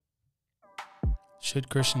Should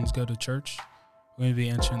Christians go to church? We're going to be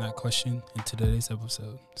answering that question in today's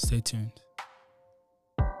episode. Stay tuned.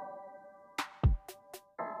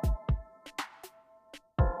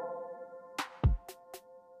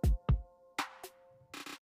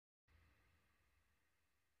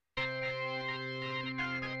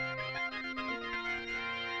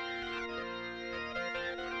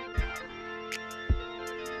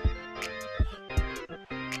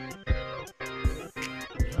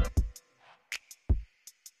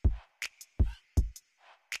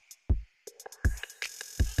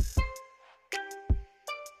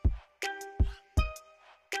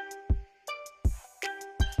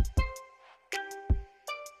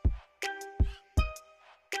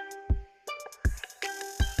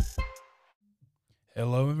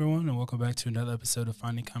 Hello, everyone, and welcome back to another episode of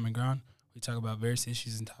Finding Common Ground. We talk about various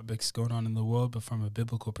issues and topics going on in the world, but from a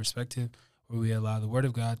biblical perspective, where we allow the Word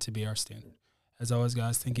of God to be our standard. As always,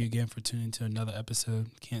 guys, thank you again for tuning into another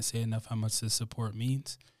episode. Can't say enough how much this support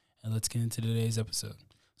means. And let's get into today's episode.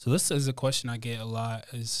 So this is a question I get a lot,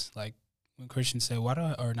 is like when Christians say,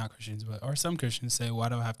 or some Christians say, why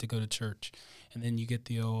do I have to go to church? And then you get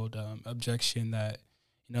the old objection that,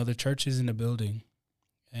 the church isn't a building.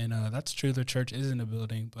 And that's true, the church is in a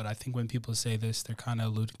building, but I think when people say this, they're kind of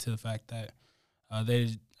alluding to the fact that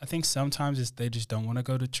I think sometimes they just don't want to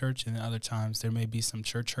go to church, and other times there may be some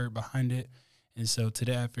church hurt behind it. And so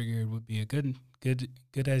today I figured it would be a good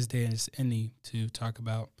as day as any to talk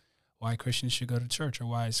about why Christians should go to church, or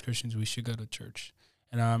why as Christians we should go to church.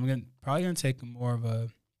 And I'm probably going to take more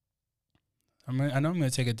of I'm going to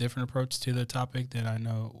take a different approach to the topic than I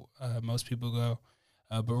know most people go.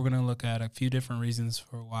 But we're going to look at a few different reasons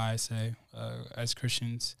for why I say, as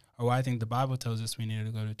Christians, or why I think the Bible tells us we need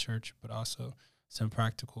to go to church, but also some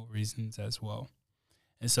practical reasons as well.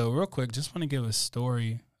 And so real quick, just want to give a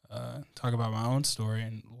story, talk about my own story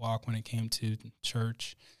and walk when it came to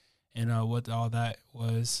church and what all that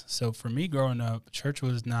was. So for me growing up, church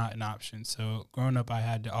was not an option. So growing up, I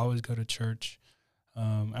had to always go to church.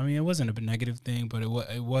 It wasn't a negative thing, but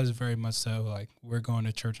it was very much so. Like, we're going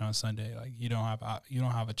to church on Sunday. Like, you don't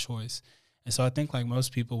have a choice. And so I think, like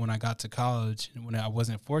most people, when I got to college and when I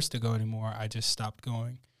wasn't forced to go anymore, I just stopped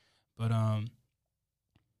going. But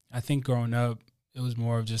I think growing up, it was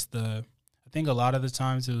more of just I think a lot of the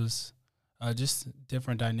times it was just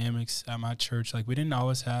different dynamics at my church. Like, we didn't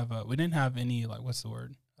always have any, like,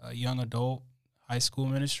 young adult high school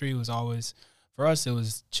ministry. It was always, for us, it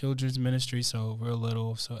was children's ministry, so real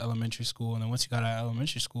little, so elementary school. And then once you got out of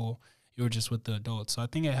elementary school, you were just with the adults. So I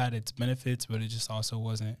think it had its benefits, but it just also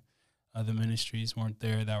wasn't, the ministries weren't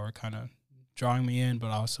there that were kind of drawing me in,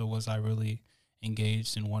 but also was I really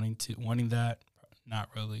engaged in wanting that? Not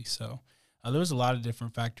really. So there was a lot of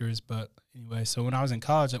different factors, but anyway, so when I was in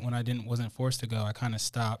college, when I wasn't forced to go, I kind of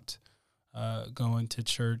stopped going to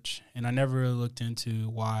church, and I never really looked into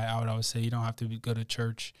why. I would always say you don't have to go to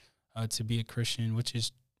church to be a Christian, which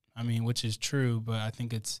is true, but I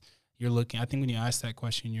think I think when you ask that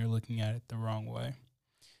question, you're looking at it the wrong way.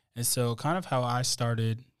 And so kind of how I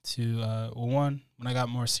started to, when I got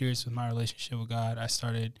more serious with my relationship with God, I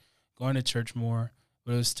started going to church more,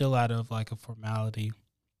 but it was still out of like a formality.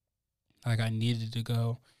 Like, I needed to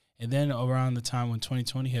go. And then around the time when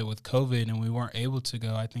 2020 hit with COVID and we weren't able to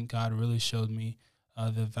go, I think God really showed me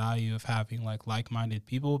the value of having like-minded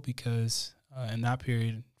people, because in that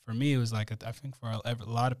period, for me, it was I think for a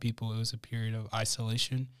lot of people, it was a period of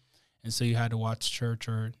isolation. And so you had to watch church,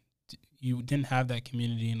 or you didn't have that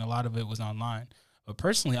community, and a lot of it was online. But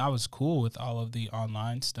personally, I was cool with all of the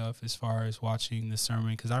online stuff as far as watching the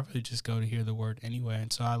sermon, because I really just go to hear the word anyway.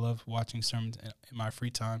 And so I love watching sermons in my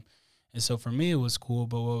free time. And so for me, it was cool.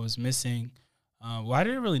 But what was missing, I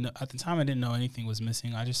didn't really know. At the time, I didn't know anything was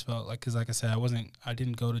missing. I just felt because like I said, I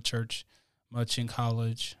didn't go to church much in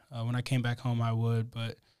college. When I came back home, I would,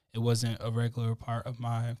 but it wasn't a regular part of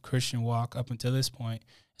my Christian walk up until this point.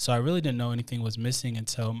 So I really didn't know anything was missing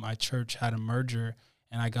until my church had a merger,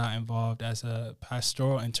 and I got involved as a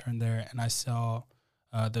pastoral intern there, and I saw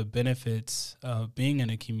the benefits of being in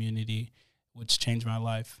a community, which changed my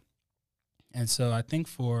life. And so I think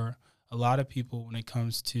for a lot of people, when it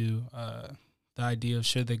comes to the idea of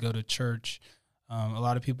should they go to church, a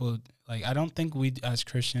lot of people, I don't think we as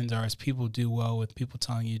Christians or as people do well with people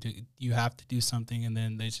telling you you have to do something, and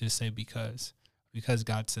then they just say because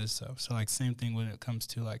God says so. So same thing when it comes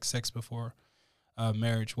to sex before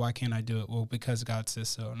marriage. Why can't I do it? Well, because God says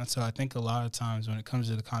so. And so I think a lot of times when it comes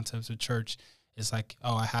to the concepts of church, it's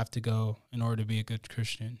I have to go in order to be a good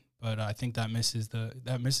Christian. But I think that misses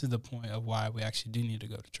the point of why we actually do need to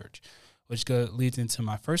go to church, which leads into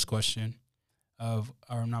my first question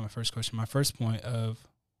my first point of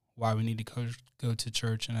why we need to go to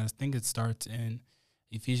church. And I think it starts in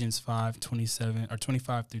Ephesians 5:27 or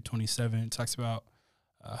 25 through 27. It talks about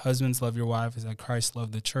husbands, love your wife as that Christ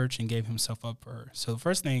loved the church and gave himself up for her. So the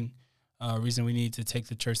first reason we need to take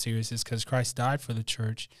the church serious is because Christ died for the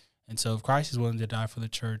church. And so if Christ is willing to die for the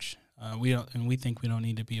church, we think we don't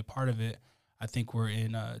need to be a part of it, I think we're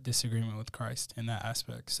in disagreement with Christ in that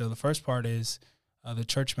aspect. So the first part is the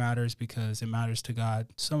church matters because it matters to God,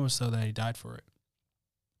 so much so that he died for it.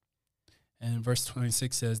 And verse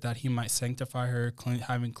 26 says that he might sanctify her,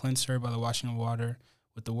 having cleansed her by the washing of water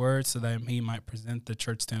with the word, so that he might present the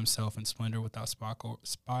church to himself in splendor without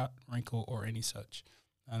spot, wrinkle, or any such.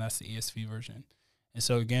 And that's the ESV version. And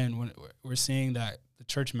so again, when we're seeing that the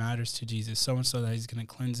church matters to Jesus, so much so that he's going to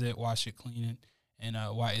cleanse it, wash it, clean it, and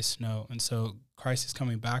white as snow. And so Christ is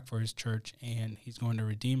coming back for his church, and he's going to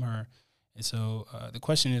redeem her. And so the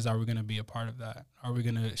question is, are we going to be a part of that? Are we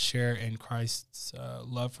going to share in Christ's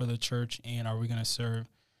love for the church, and are we going to serve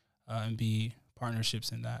and be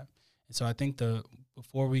partnerships in that? And so I think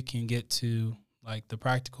before we can get to like the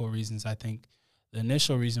practical reasons, I think the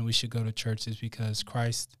initial reason we should go to church is because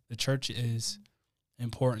the church is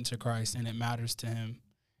important to Christ and it matters to him.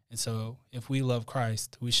 And so if we love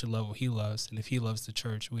Christ, we should love what he loves. And if he loves the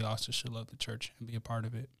church, we also should love the church and be a part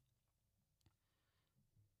of it.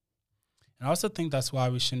 And I also think that's why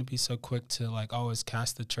we shouldn't be so quick to like always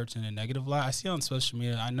cast the church in a negative light. I see on social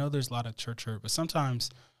media, I know there's a lot of church hurt, but sometimes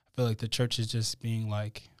I feel like the church is just being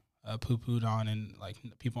like poo-pooed on, and like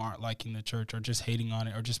people aren't liking the church or just hating on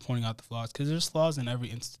it or just pointing out the flaws, because there's flaws in every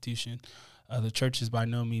institution. The church is by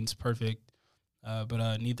no means perfect,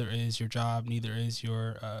 but neither is your job, neither is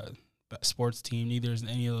your sports team, neither is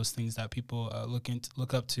any of those things that people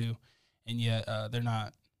look up to, and yet they're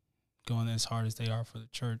not going as hard as they are for the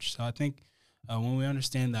church. So I think when we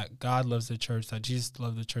understand that God loves the church, that Jesus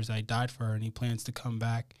loved the church, that he died for her, and he plans to come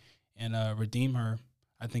back and redeem her,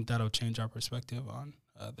 I think that'll change our perspective on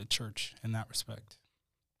the church in that respect.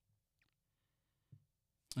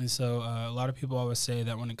 And so a lot of people always say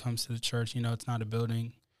that when it comes to the church, it's not a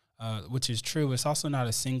building, which is true. It's also not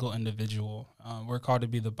a single individual. We're called to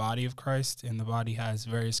be the body of Christ, and the body has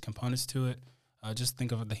various components to it. Just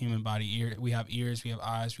think of the human body. We have ears, we have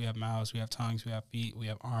eyes, we have mouths, we have tongues, we have feet, we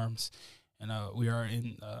have arms, and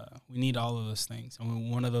we need all of those things. And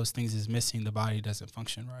when one of those things is missing, the body doesn't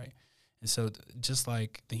function right. And so just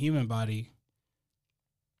like the human body,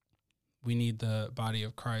 we need the body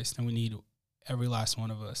of Christ, and we need every last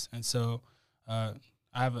one of us. And so I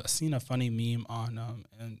have seen a funny meme on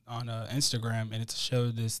Instagram, and it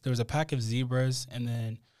showed this. There was a pack of zebras, and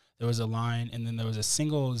then there was a lion, and then there was a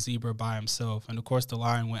single zebra by himself. And, of course, the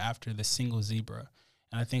lion went after the single zebra.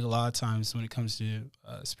 And I think a lot of times when it comes to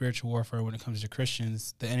spiritual warfare, when it comes to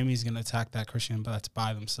Christians, the enemy is going to attack that Christian that's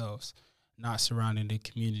by themselves, not surrounding the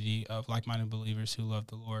community of like-minded believers who love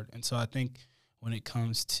the Lord. And so I think when it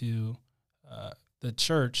comes to the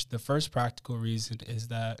church, the first practical reason is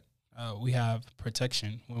that we have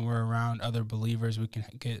protection. When we're around other believers, we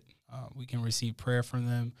can receive prayer from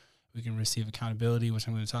them. We can receive accountability, which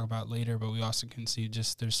I'm going to talk about later, but we also can see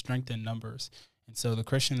just there's strength in numbers. And so the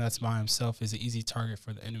Christian that's by himself is an easy target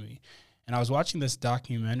for the enemy. And I was watching this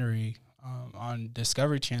documentary on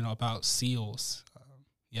Discovery Channel about seals.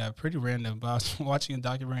 Pretty random, but I was watching a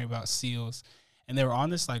documentary about seals. And they were on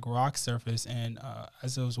this like rock surface, and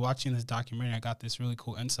as I was watching this documentary, I got this really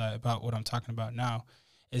cool insight about what I'm talking about now.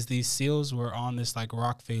 Is these seals were on this like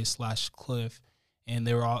rock face / cliff, and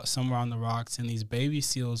they were all somewhere on the rocks, and these baby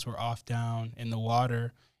seals were off down in the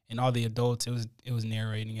water, and all the adults, it was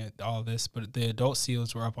narrating it, all this, but the adult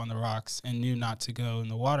seals were up on the rocks and knew not to go in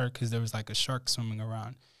the water because there was like a shark swimming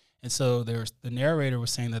around. And so the narrator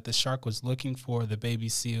was saying that the shark was looking for the baby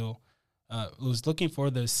seal. It was looking for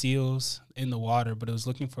the seals in the water, but it was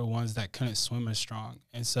looking for ones that couldn't swim as strong.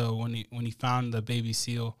 And so when he found the baby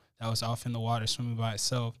seal that was off in the water swimming by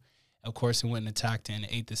itself, of course, it went and attacked it and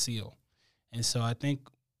ate the seal. And so I think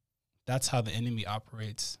that's how the enemy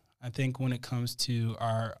operates. I think when it comes to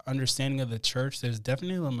our understanding of the church, there's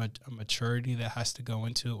definitely a maturity that has to go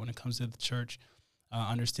into it when it comes to the church,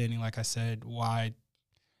 understanding, like I said, why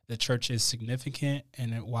the church is significant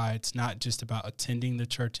and why it's not just about attending the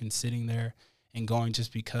church and sitting there and going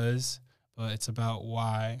just because, but it's about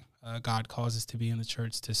why God calls us to be in the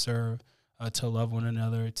church, to serve, to love one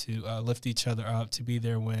another, to lift each other up, to be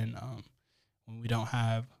there when we don't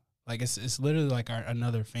have, like it's literally like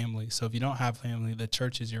another family. So if you don't have family, the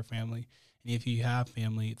church is your family. And if you have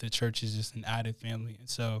family, the church is just an added family. And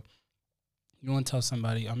so you want to tell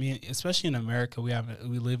somebody, I mean, especially in America, we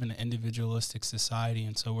live in an individualistic society,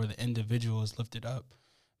 and so where the individual is lifted up.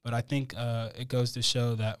 But I think it goes to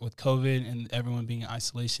show that with COVID and everyone being in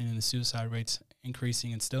isolation and the suicide rates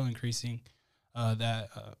increasing and still increasing, that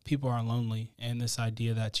people are lonely. And this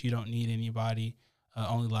idea that you don't need anybody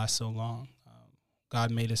only lasts so long. God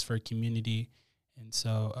made us for community. And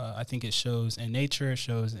so I think it shows in nature, it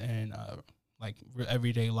shows in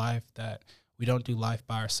everyday life that we don't do life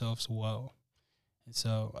by ourselves well. And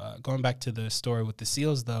so going back to the story with the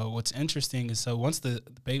seals, though, what's interesting is so once the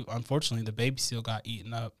baby, unfortunately, the baby seal got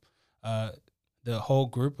eaten up, the whole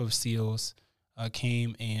group of seals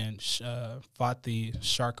came and fought the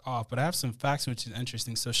shark off. But I have some facts, which is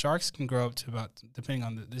interesting. So sharks can grow up to about, depending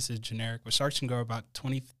on this is generic, but sharks can grow about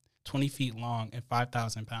 20 feet long and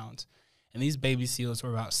 5,000 pounds. And these baby seals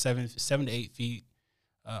were about 7 to 8 feet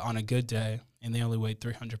on a good day, and they only weighed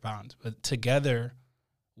 300 pounds. But together,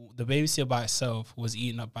 the baby seal by itself was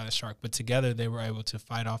eaten up by the shark, but together they were able to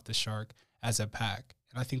fight off the shark as a pack.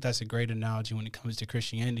 And I think that's a great analogy when it comes to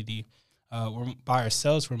Christianity. We're by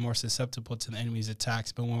ourselves, we're more susceptible to the enemy's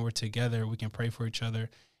attacks, but when we're together, we can pray for each other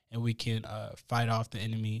and we can fight off the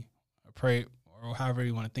enemy, or pray, or however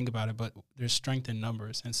you want to think about it. But there's strength in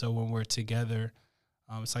numbers, and so when we're together,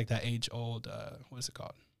 it's like that age-old, what is it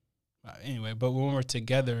called? Anyway, but when we're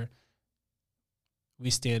together, we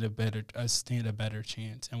stand a better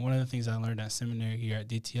chance. And one of the things I learned at seminary here at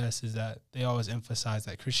DTS is that they always emphasize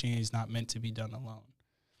that Christianity is not meant to be done alone.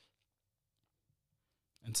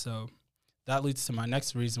 And so that leads to my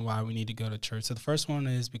next reason why we need to go to church. So the first one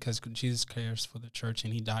is because Jesus cares for the church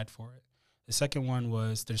and he died for it. The second one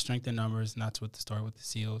was there's strength in numbers, and that's what the story with the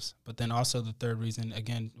seals. But then also the third reason,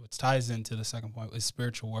 again, which ties into the second point, is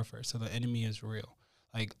spiritual warfare. So the enemy is real.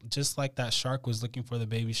 Like, just like that shark was looking for the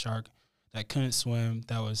baby shark that couldn't swim,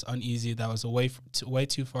 that was uneasy, that was way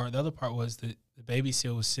too far. The other part was the baby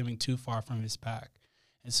seal was swimming too far from his pack.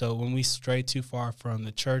 And so when we stray too far from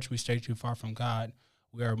the church, we stray too far from God,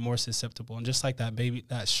 we are more susceptible. And just like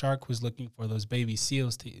that shark was looking for those baby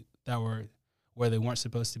seals that were where they weren't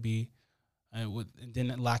supposed to be, and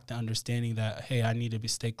didn't lack the understanding that, hey, I need to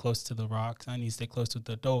stay close to the rocks. I need to stay close to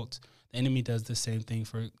the adults. The enemy does the same thing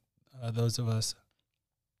for those of us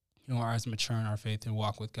who are as mature in our faith and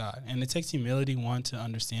walk with God. And it takes humility, one, to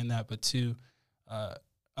understand that, but two,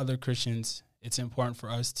 other Christians, it's important for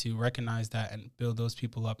us to recognize that and build those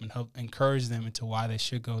people up and help encourage them into why they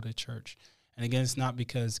should go to church. And again, it's not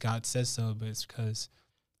because God says so, but it's because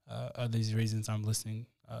of these reasons I'm listing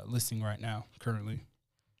right now, currently.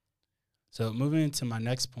 So moving into my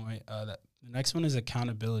next point, the next one is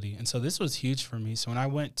accountability. And so this was huge for me. So when I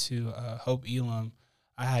went to Hope Elam,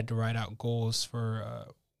 I had to write out goals for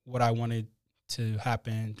what I wanted to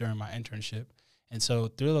happen during my internship. And so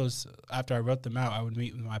through those, after I wrote them out, I would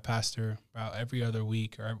meet with my pastor about every other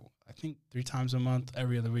week, or I think 3 times a month,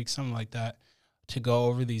 every other week, something like that, to go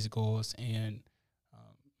over these goals. And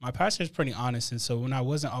my pastor is pretty honest. And so when I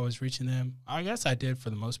wasn't always reaching them, I guess I did for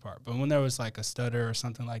the most part. But when there was like a stutter or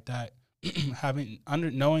something like that,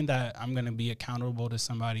 knowing that I'm going to be accountable to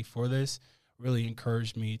somebody for this really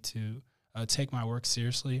encouraged me to take my work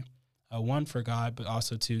seriously. One, for God, but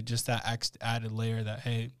also to just that added layer that,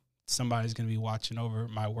 hey, somebody's going to be watching over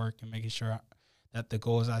my work and making sure that the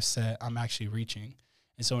goals I set, I'm actually reaching.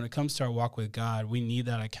 And so when it comes to our walk with God, we need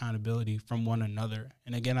that accountability from one another.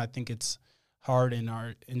 And again, I think it's hard in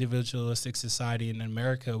our individualistic society in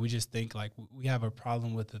America. We just think like we have a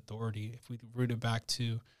problem with authority. If we root it back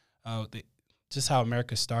to just how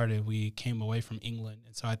America started, we came away from England.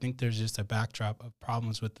 And so I think there's just a backdrop of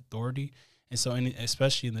problems with authority. And so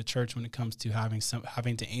especially in the church, when it comes to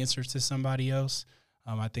having to answer to somebody else,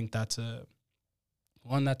 I think that's a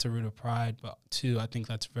root of pride. But two, I think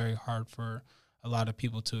that's very hard for a lot of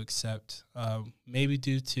people to accept, maybe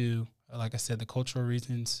due to, like I said, the cultural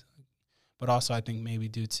reasons, but also I think maybe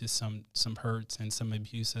due to some hurts and some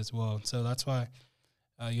abuse as well. So that's why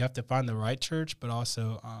you have to find the right church, but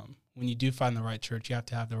also when you do find the right church, you have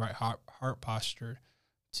to have the right heart posture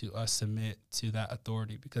to submit to that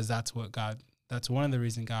authority, because that's one of the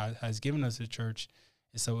reasons God has given us a church,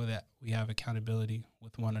 is so that we have accountability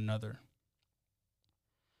with one another.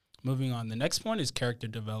 Moving on, the next point is character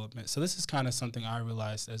development. So this is kind of something I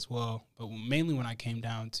realized as well, but mainly when I came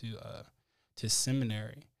down to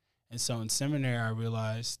seminary. And so in seminary, I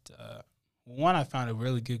realized, one, I found a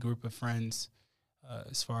really good group of friends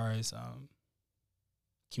as far as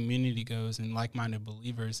community goes and like-minded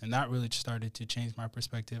believers. And that really started to change my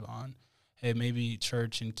perspective on, hey, maybe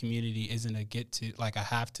church and community isn't a get to, like I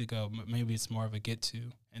have to go, but maybe it's more of a get to.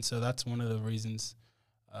 And so that's one of the reasons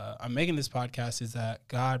I'm making this podcast, is that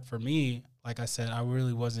God, for me, like I said, I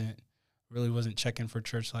really wasn't checking for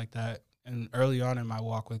church like that and early on in my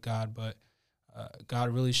walk with God. But God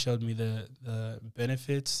really showed me the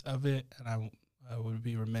benefits of it, and I would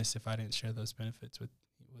be remiss if I didn't share those benefits with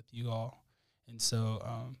you all. And so,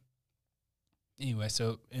 anyway,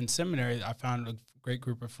 so in seminary, I found a great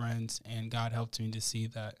group of friends, and God helped me to see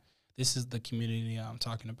that this is the community I'm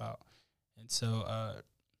talking about. And so,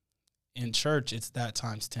 in church, it's that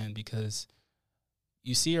times 10, because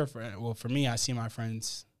you see your friend. Well, for me, I see my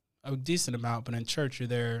friends a decent amount, but in church, you're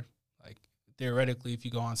there. Like, theoretically, if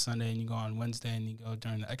you go on Sunday and you go on Wednesday and you go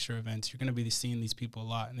during the extra events, you're going to be seeing these people a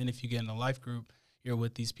lot. And then if you get in a life group, you're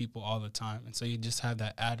with these people all the time. And so you just have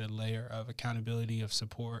that added layer of accountability, of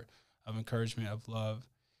support, of encouragement, of love,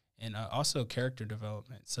 and also character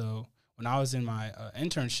development. So when I was in my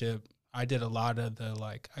internship, I did a lot of the,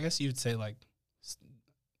 like, I guess you'd say, like,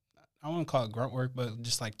 I wouldn't call it grunt work, but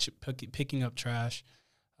just like picking up trash,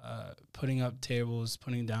 putting up tables,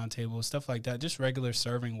 putting down tables, stuff like that, just regular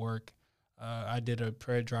serving work. I did a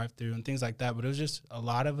prayer drive-through and things like that, but it was just a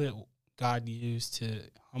lot of it God used to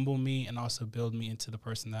humble me and also build me into the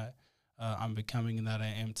person that I'm becoming and that I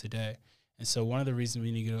am today. And so one of the reasons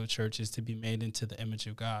we need to go to church is to be made into the image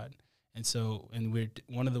of God. And so,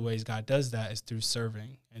 one of the ways God does that is through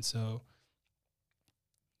serving. And so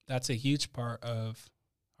that's a huge part of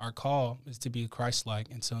our call, is to be Christ-like.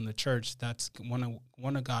 And so in the church, that's one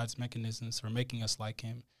of God's mechanisms for making us like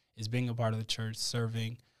him, is being a part of the church,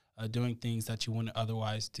 serving, doing things that you wouldn't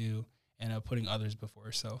otherwise do, and putting others before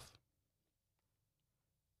yourself.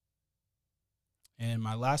 And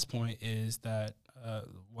my last point is that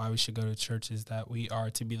why we should go to church is that we are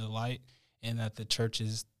to be the light, and that the church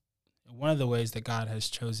is one of the ways that God has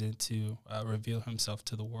chosen to reveal himself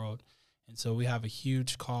to the world. And so we have a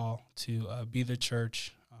huge call to be the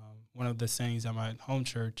church. One of the sayings at my home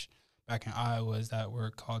church back in Iowa is that we're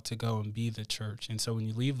called to go and be the church. And so when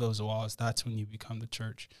you leave those walls, that's when you become the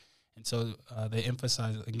church. And so they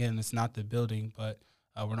emphasize, again, it's not the building, but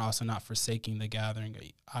we're also not forsaking the gathering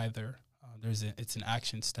either. It's an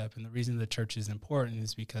action step. And the reason the church is important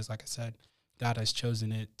is because, like I said, God has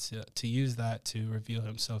chosen it to use that to reveal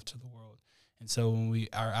himself to the world. And so when we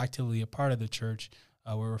are actively a part of the church,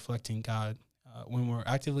 we're reflecting God. When we're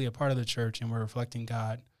actively a part of the church and we're reflecting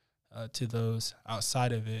God to those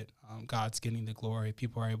outside of it, God's getting the glory.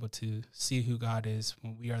 People are able to see who God is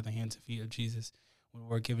when we are the hands and feet of Jesus, when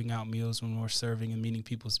we're giving out meals, when we're serving and meeting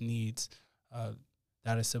people's needs.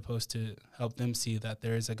 That is supposed to help them see that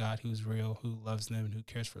there is a God who's real, who loves them, and who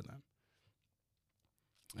cares for them.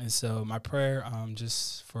 And so my prayer,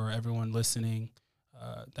 just for everyone listening,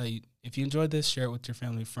 that if you enjoyed this, share it with your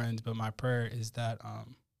family and friends. But my prayer is that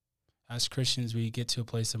as Christians, we get to a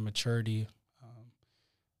place of maturity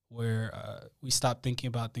where we stop thinking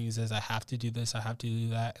about things as I have to do this, I have to do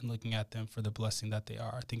that, and looking at them for the blessing that they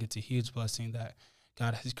are. I think it's a huge blessing that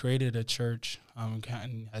God has created a church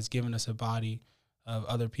and has given us a body of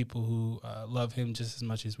other people who love him just as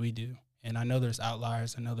much as we do. And I know there's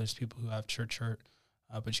outliers. I know there's people who have church hurt,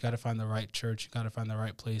 but you got to find the right church. You got to find the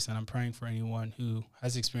right place. And I'm praying for anyone who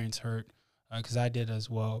has experienced hurt, because I did as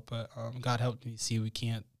well. But God helped me see we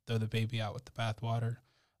can't throw the baby out with the bathwater.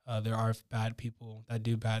 There are bad people that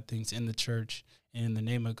do bad things in the church in the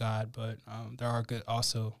name of God, but there are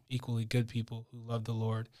also equally good people who love the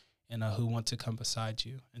Lord and who want to come beside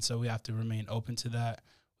you. And so we have to remain open to that.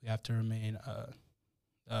 We have to remain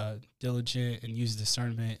diligent and use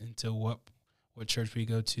discernment into what church we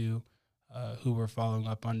go to, who we're following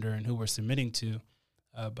up under, and who we're submitting to.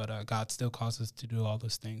 But God still calls us to do all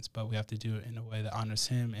those things, but we have to do it in a way that honors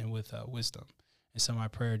him and with wisdom. And so my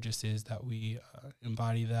prayer just is that we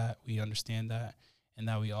embody that, we understand that, and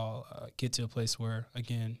that we all get to a place where,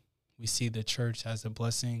 again, we see the church as a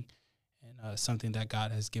blessing and something that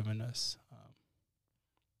God has given us.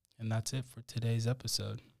 And that's it for today's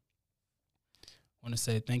episode. I want to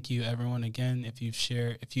say thank you, everyone. Again, if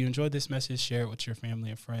you enjoyed this message, share it with your family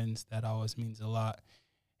and friends. That always means a lot.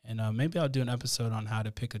 And maybe I'll do an episode on how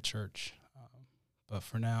to pick a church. But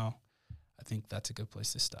for now, I think that's a good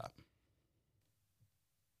place to stop.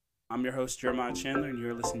 I'm your host, Jeremiah Chandler, and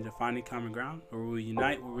you're listening to Finding Common Ground, where we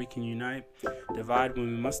unite where we can unite, divide when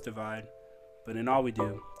we must divide, but in all we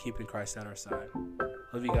do, keeping Christ at our side.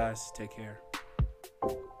 Love you guys. Take care.